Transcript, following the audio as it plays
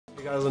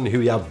Hey guys, and here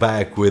we are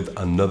back with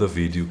another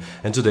video,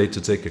 and today to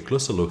take a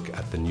closer look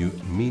at the new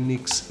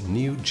Minix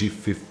new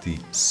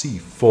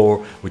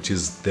J50C-4, which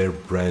is their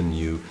brand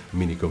new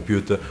mini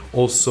computer.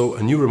 Also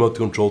a new remote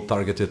control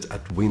targeted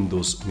at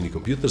Windows mini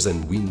computers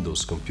and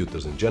Windows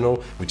computers in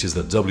general, which is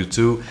the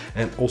M.2,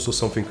 and also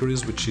something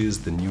curious, which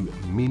is the new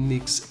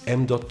Minix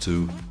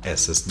M.2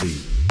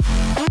 SSD.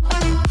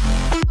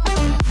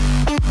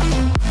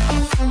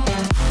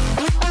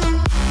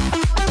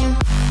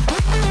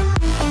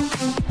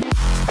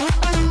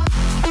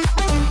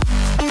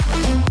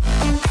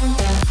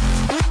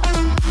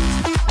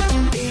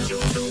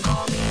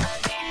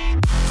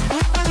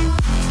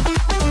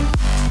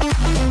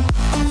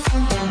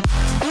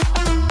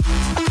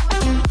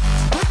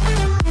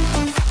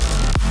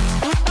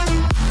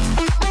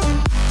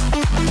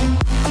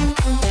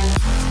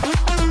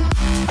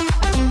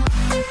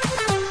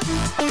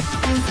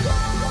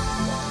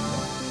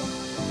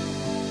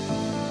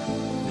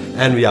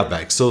 And we are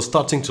back. So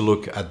starting to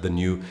look at the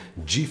new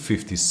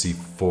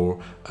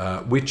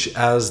J50C-4, which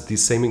has the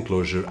same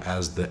enclosure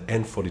as the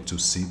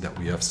M.2C that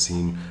we have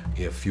seen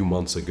a few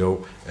months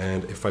ago.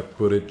 And if I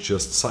put it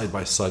just side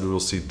by side, we will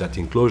see that the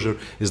enclosure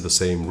is the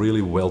same,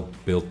 really well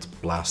built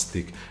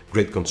plastic,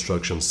 great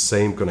construction,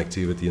 same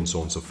connectivity and so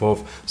on and so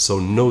forth. So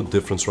no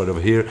difference right over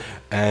here.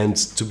 And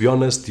to be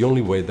honest, the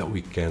only way that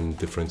we can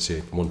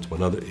differentiate one to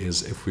another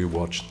is if we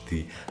watch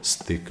the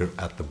sticker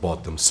at the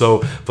bottom. So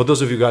for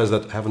those of you guys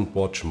that haven't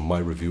watched my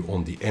review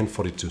on the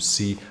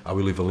M.2C, I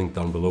will leave a link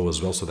down below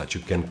as well so that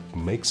you can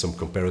make some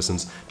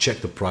comparisons, check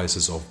the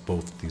prices of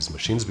both these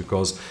machines,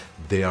 because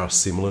they are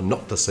similar,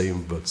 not the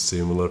same but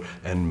similar,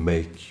 and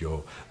make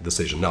your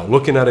decision. Now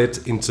looking at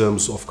it in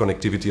terms of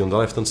connectivity, on the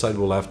left hand side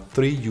we'll have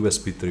 3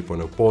 USB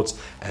 3.0 ports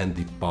and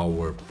the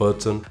power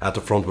button. At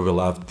the front we will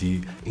have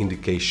the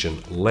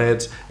indication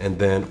LED, and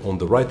then on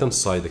the right hand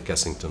side the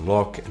Kensington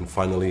lock, and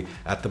finally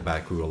at the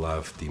back we will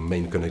have the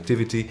main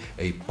connectivity,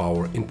 a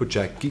power input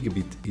jack,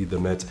 gigabit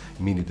Ethernet,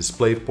 mini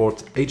display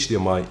port,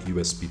 HDMI,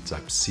 USB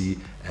Type-C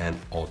and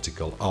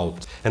optical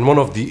out. And one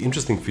of the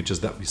interesting features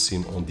that we've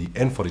seen on the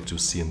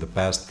M.2C in the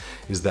past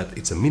is that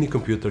it's a mini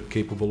computer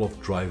capable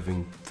of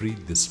driving 3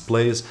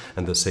 displays,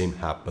 and the same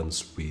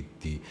happens with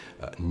the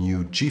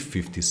new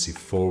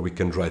J50C-4. We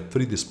can drive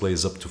 3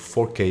 displays up to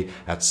 4K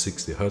at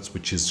 60 Hz,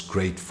 which is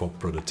great for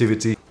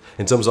productivity.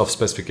 In terms of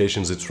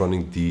specifications, it's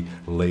running the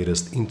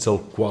latest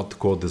Intel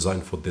quad-core design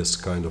for this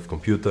kind of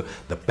computer,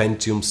 the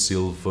Pentium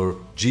Silver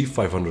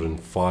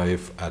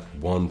G505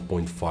 at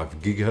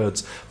 1.5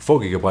 GHz, 4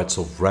 GB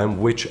of RAM,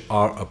 which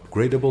are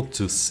upgradable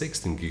to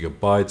 16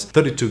 GB,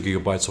 32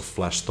 GB of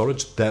flash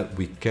storage that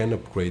we can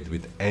upgrade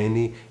with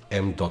any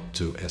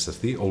M.2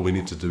 SSD. All we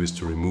need to do is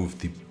to remove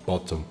the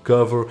bottom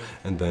cover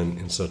and then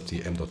insert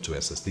the M.2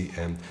 SSD,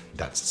 and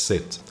that's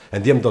it.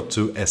 And the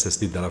M.2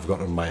 SSD that I've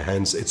got on my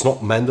hands, it's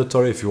not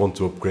mandatory if you want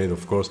to upgrade,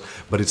 of course,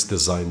 but it's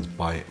designed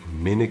by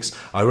Minix.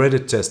 I already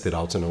tested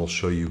out and I'll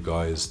show you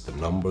guys the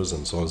numbers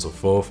and so on and so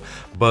forth.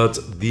 But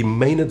the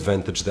main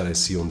advantage that I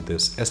see on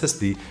this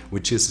SSD,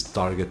 which is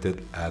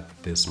targeted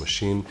at this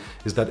machine,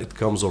 is that it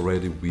comes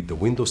already with the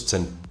Windows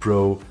 10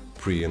 Pro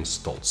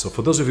pre-installed. So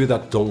for those of you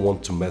that don't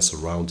want to mess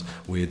around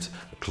with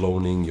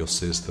cloning your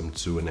system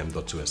to an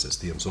M.2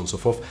 SSD and so on and so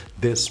forth,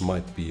 this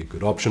might be a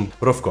good option.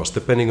 But of course,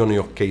 depending on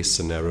your case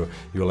scenario,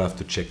 you'll have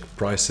to check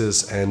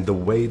prices and the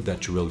way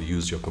that you will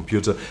use your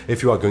computer.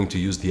 If you are going to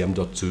use the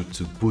M.2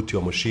 to boot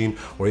your machine,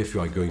 or if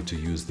you are going to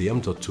use the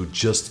M.2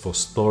 just for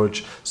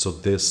storage. So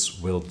this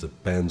will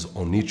depend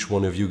on each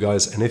one of you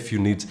guys. And if you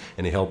need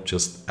any help,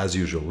 just as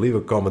usual, leave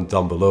a comment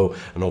down below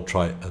and I'll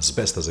try as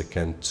best as I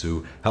can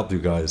to help you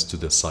guys to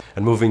decide.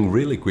 And moving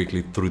really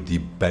quickly through the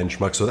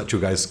benchmark so that you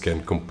guys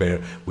can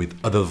compare with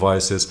other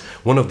devices.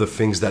 One of the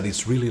things that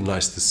is really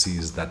nice to see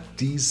is that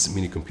these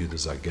mini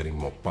computers are getting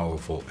more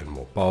powerful and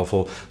more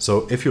powerful.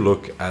 So if you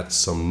look at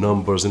some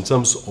numbers in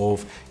terms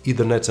of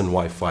Ethernet and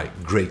Wi-Fi,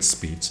 great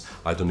speeds.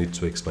 I don't need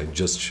to explain,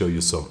 just show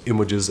you some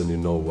images and you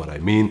know what I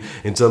mean.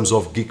 In terms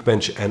of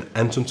Geekbench and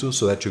M.2,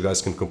 so that you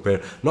guys can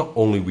compare not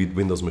only with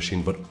Windows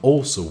machine but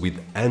also with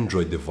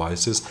Android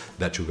devices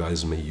that you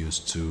guys may use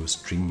to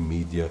stream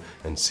media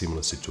and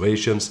similar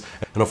situations.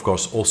 And of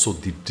course also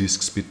the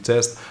disk speed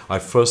test. I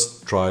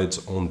first tried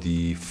on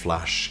the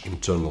flash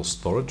internal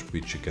storage,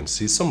 which you can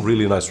see some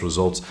really nice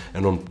results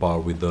and on par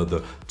with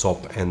the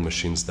top end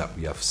machines that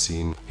we have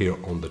seen here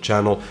on the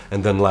channel.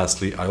 And then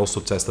lastly, I also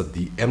tested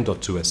the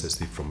M.2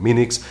 SSD from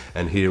Minix,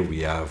 and here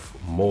we have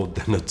more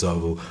than a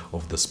double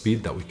of the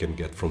speed that we can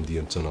get from the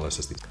internal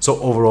SSD.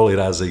 So overall it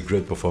has a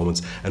great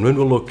performance. And when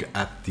we look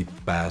at the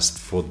past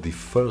for the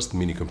first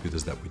mini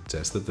computers that we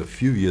tested a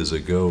few years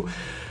ago,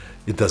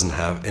 it doesn't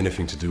have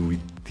anything to do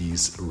with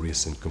these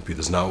recent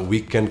computers. Now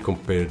we can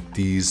compare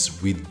these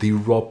with the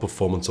raw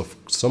performance of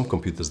some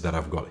computers that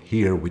I've got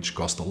here, which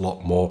cost a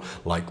lot more,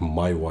 like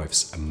my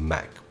wife's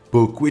Mac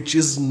notebook, which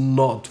is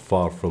not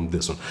far from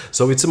this one.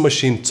 So it's a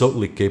machine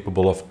totally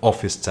capable of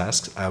office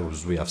tasks,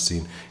 as we have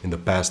seen in the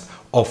past.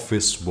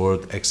 Office,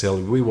 Word, Excel,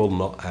 we will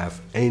not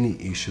have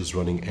any issues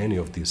running any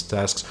of these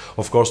tasks.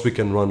 Of course, we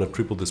can run a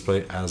triple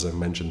display, as I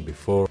mentioned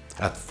before,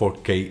 at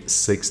 4K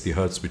 60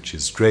 Hz, which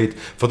is great.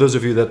 For those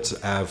of you that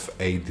have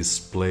a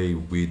display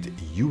with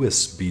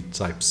USB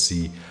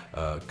Type-C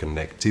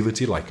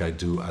connectivity, like I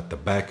do at the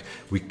back,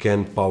 we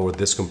can power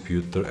this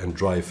computer and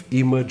drive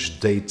image,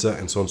 data,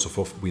 and so on and so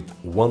forth with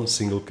one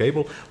single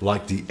cable,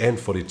 like the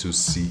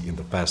M.2 in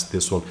the past.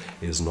 This one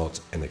is not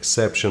an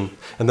exception.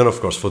 And then, of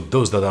course, for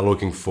those that are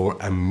looking for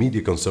a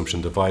media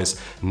consumption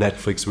device,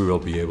 Netflix, we will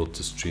be able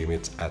to stream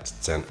it at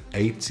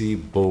 1080,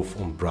 both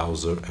on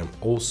browser and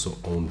also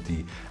on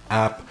the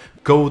app.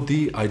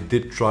 Kodi, I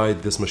did try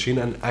this machine,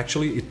 and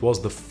actually it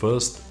was the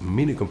first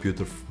mini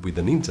computer with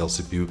an Intel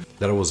CPU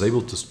that I was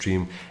able to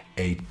stream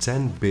a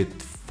 10-bit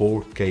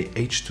 4K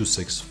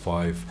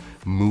H.265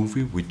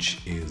 movie, which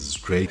is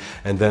great.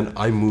 And then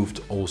I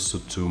moved also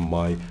to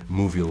my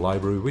movie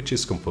library, which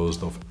is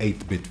composed of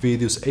 8-bit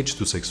videos,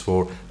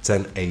 H.264,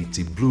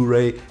 1080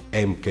 Blu-ray,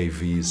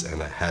 MKVs,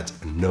 and I had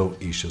no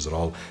issues at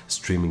all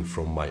streaming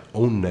from my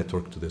own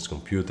network to this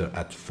computer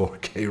at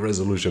 4K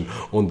resolution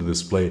on the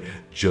display.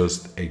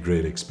 Just a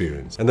great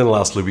experience. And then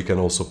lastly, we can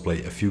also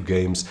play a few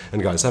games.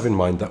 And guys, have in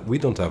mind that we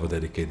don't have a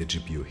dedicated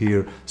GPU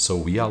here, so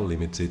we are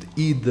limited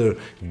either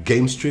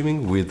game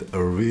streaming with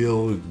a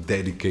real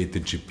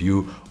dedicated GPU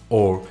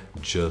or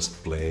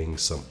just playing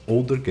some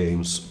older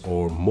games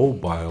or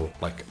mobile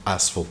like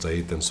Asphalt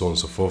 8 and so on and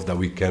so forth that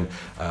we can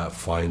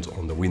find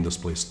on the Windows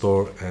Play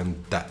Store,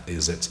 and that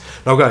is it.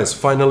 Now guys,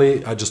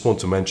 finally, I just want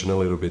to mention a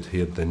little bit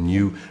here the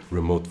new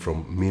remote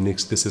from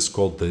Minix. This is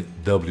called the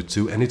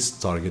W2 and it's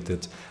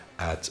targeted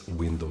at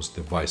Windows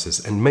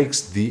devices and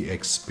makes the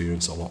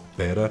experience a lot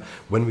better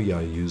when we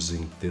are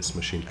using this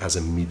machine as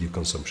a media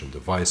consumption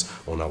device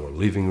on our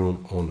living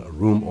room, on a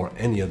room, or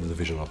any other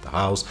division of the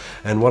house.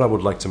 And what I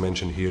would like to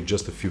mention here,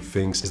 just a few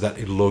things, is that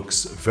it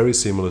looks very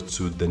similar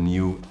to the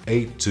new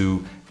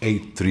A2,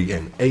 A3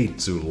 and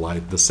A2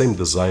 Lite, the same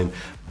design,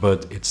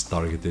 but it's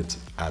targeted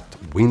at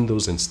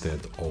Windows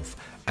instead of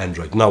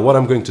Android. Now what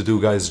I'm going to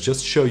do, guys,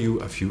 just show you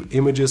a few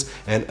images,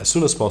 and as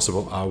soon as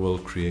possible I will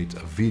create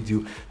a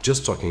video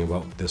just talking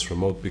about this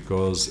remote,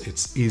 because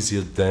it's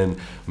easier than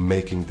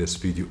making this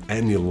video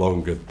any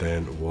longer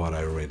than what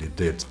I already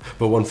did.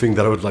 But one thing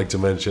that I would like to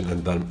mention,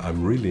 and that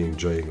I'm really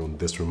enjoying on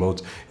this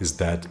remote, is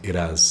that it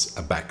has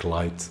a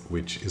backlight,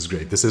 which is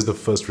great. This is the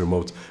first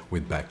remote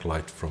with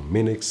backlight from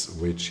Minix,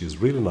 which is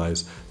really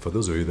nice for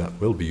those of you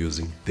that will be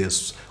using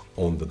this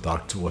on the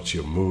dark to watch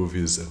your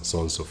movies and so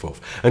on and so forth.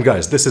 And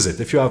guys, this is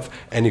it. If you have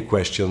any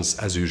questions,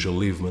 as usual,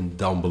 leave them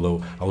down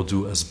below. I will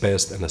do as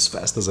best and as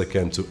fast as I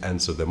can to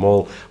answer them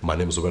all. My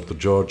name is Roberto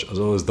Jorge. As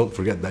always, don't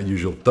forget that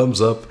usual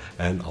thumbs up,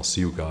 and I'll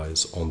see you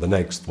guys on the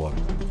next one.